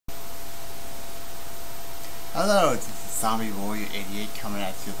Hello, this is Zombie Warrior 88 coming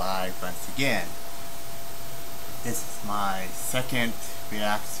at you live once again. This is my second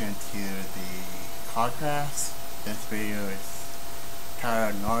reaction to the CarCraft. This video is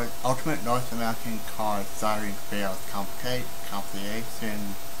titled Ultimate North American Car Siren Fails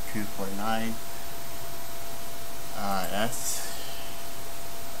Compilation 249. Let's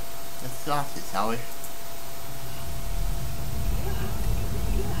watch it, shall we?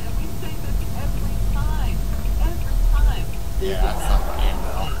 Yeah, that's not the game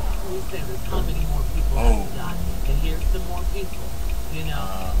though. We say there's how many more people have died, and here's some more people. You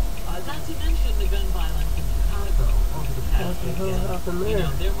know, not to mention the gun violence in Chicago over the past weekend. You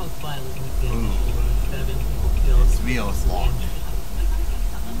know, their most violent weekend was 7 people killed. This wheel is locked.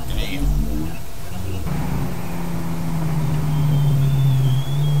 Damn.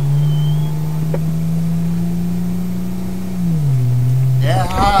 Yeah,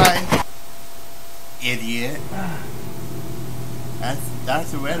 hi, idiot.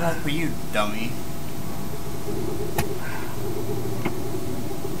 That's a red light for you, dummy.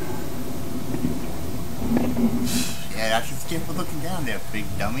 Yeah, that's your skin for looking down there, big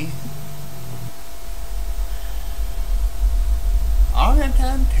dummy.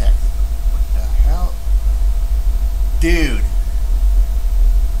 R10 text. What the hell? Dude.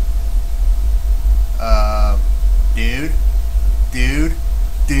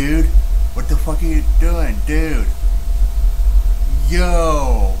 Dude. What the fuck are you doing, dude?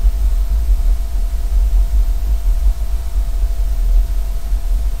 Yo!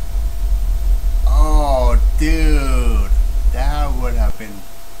 Oh, dude! That would have been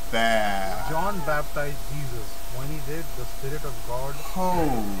bad. John baptized Jesus. When he did, the Spirit of God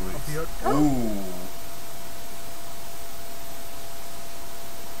appeared. Ooh.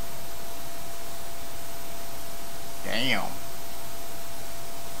 Damn.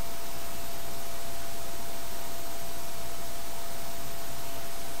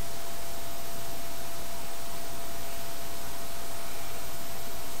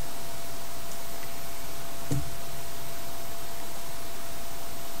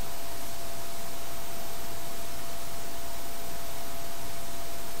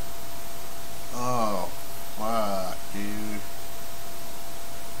 Oh, fuck, dude.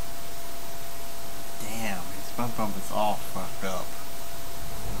 Damn, his bump is all fucked up.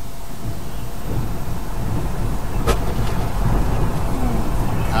 Ooh,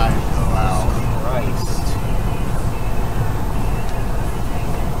 tires go out. Christ.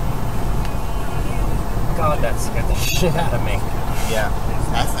 God, that scared the shit out of me. Yeah,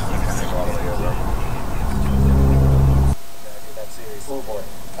 that's not gonna take all the way over. That series. Oh boy.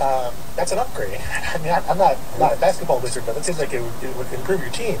 That's an upgrade. I mean, I'm not a basketball wizard, but it seems like it would improve your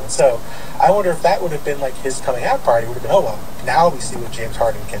team. And so I wonder if that would have been like his coming out party. Would have been, oh well, now we see what James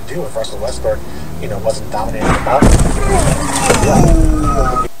Harden can do if Russell Westbrook, wasn't dominating the ball.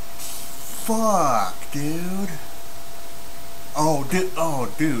 Fuck, dude. Oh,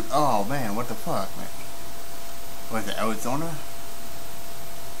 dude. Oh, man, what the fuck, man? Was it Arizona?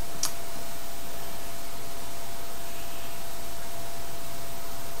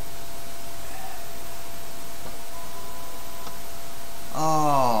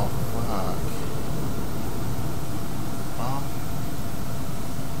 Oh, fuck.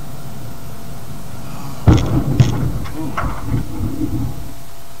 Ooh.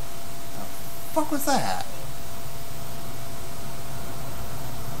 The fuck was that?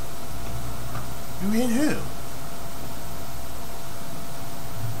 Who hit who?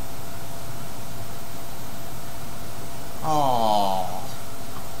 Oh.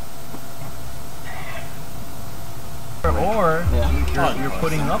 Or you're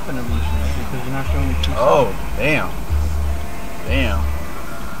putting up an illusion because you're not showing me two sides. Oh, damn. Yeah.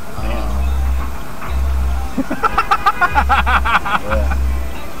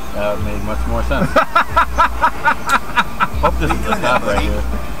 That made much more sense. Hope this is the stop right here.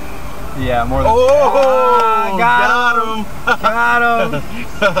 Yeah, more than. Oh, got him! Got him!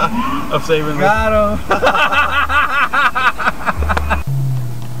 I'm saving this. Got him! What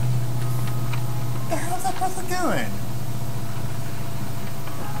the hell is that person doing?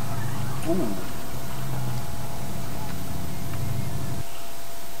 Ooh.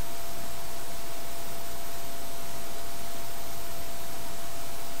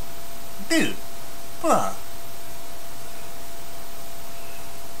 Dude, bruh.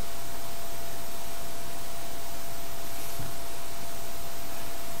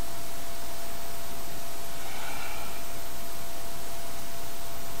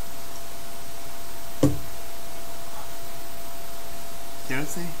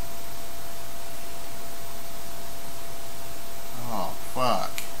 Seriously? Oh,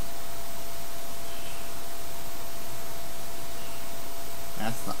 fuck.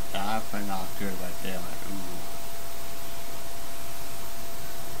 definitely not good right there. Like, ooh.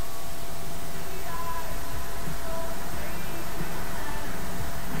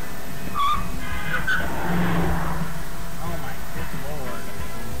 Oh my good lord.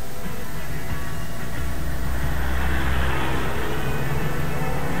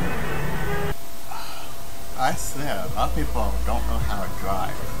 I swear, a lot of people don't know how to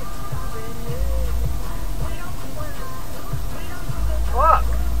drive. Fuck!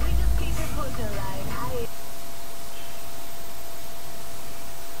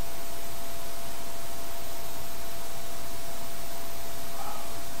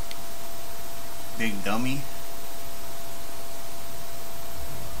 Big dummy.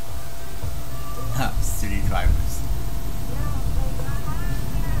 Ha, city drivers.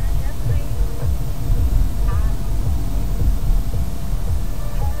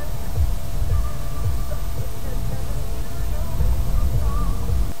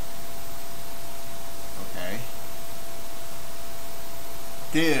 Okay.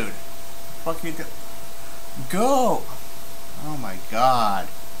 Dude, fuck you. Go! Oh my god.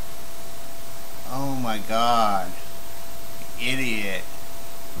 Oh my god. Idiot.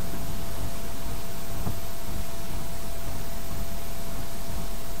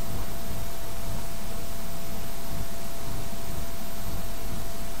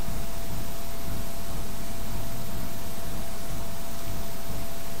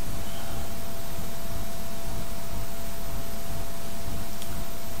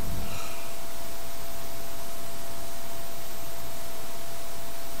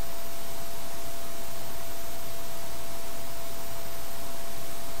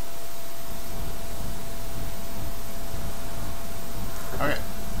 Okay.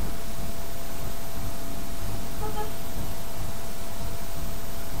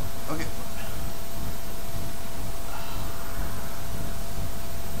 Okay.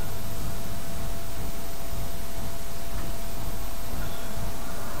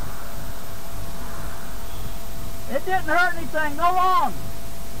 It didn't hurt anything. Go on.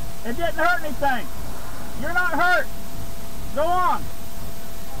 It didn't hurt anything. You're not hurt. Go on.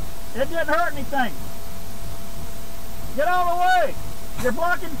 It didn't hurt anything. Get out of the way. You're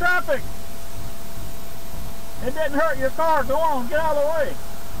blocking traffic. It didn't hurt your car. Go on. Get out of the way.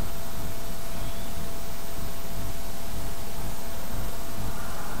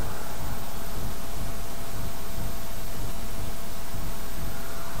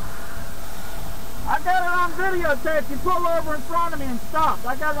 I got it on videotape. You pull over in front of me and stopped.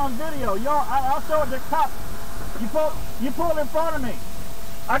 I got it on video. I'll show it to the cops. You pulled in front of me.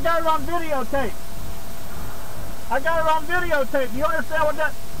 I got it on videotape. I got it on videotape. You understand what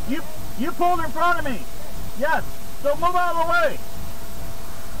that? You pulled in front of me. Yes. So move out of the way.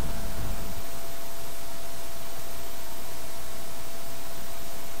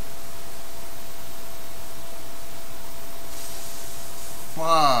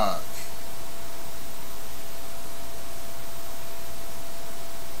 Fuck.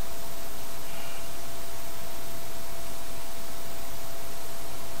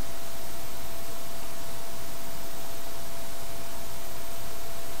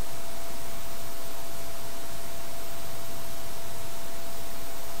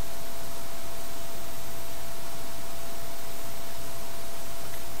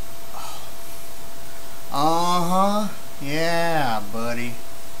 Uh-huh. Yeah, buddy.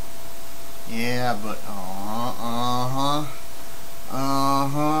 Yeah, but uh-huh.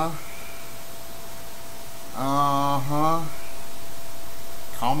 Uh-huh. Uh-huh.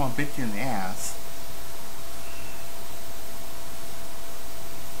 Call my bitch in the ass.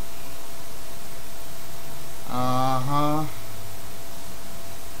 Uh-huh.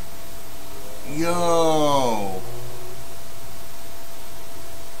 Yo.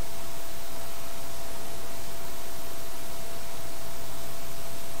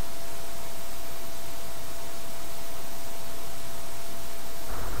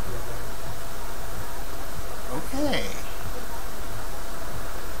 Okay.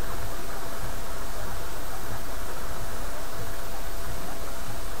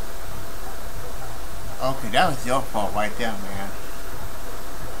 Okay, that was your fault right there, man.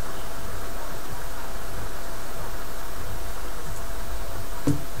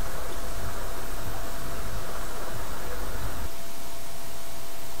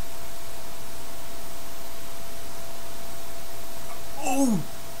 Oh!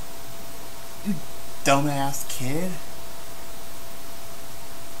 You dumbass kid.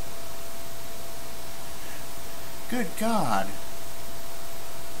 Good God.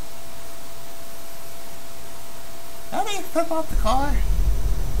 How do you flip off the car?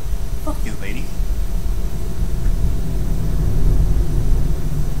 Fuck you, lady.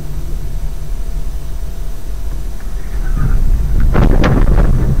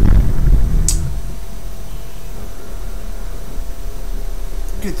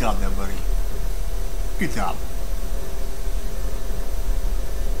 Good job there, buddy. Good job.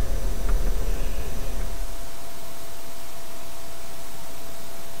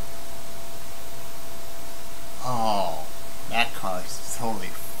 Oh, that car's totally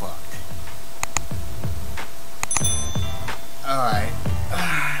fucked. Alright.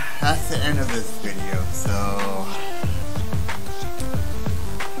 That's the end of this video, so...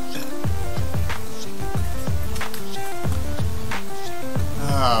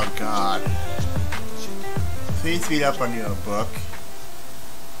 Oh god. Please read up on your book.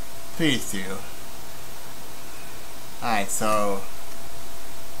 Please do. Alright, so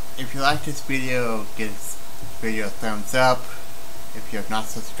if you like this video, give this video a thumbs up. If you have not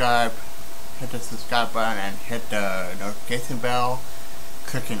subscribed, hit the subscribe button and hit the notification bell.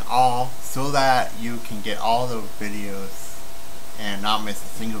 Clicking all so that you can get all the videos and not miss a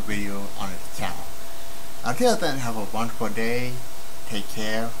single video on this channel. Until then, have a wonderful day. Take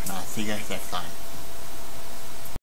care, and I'll see you guys next time.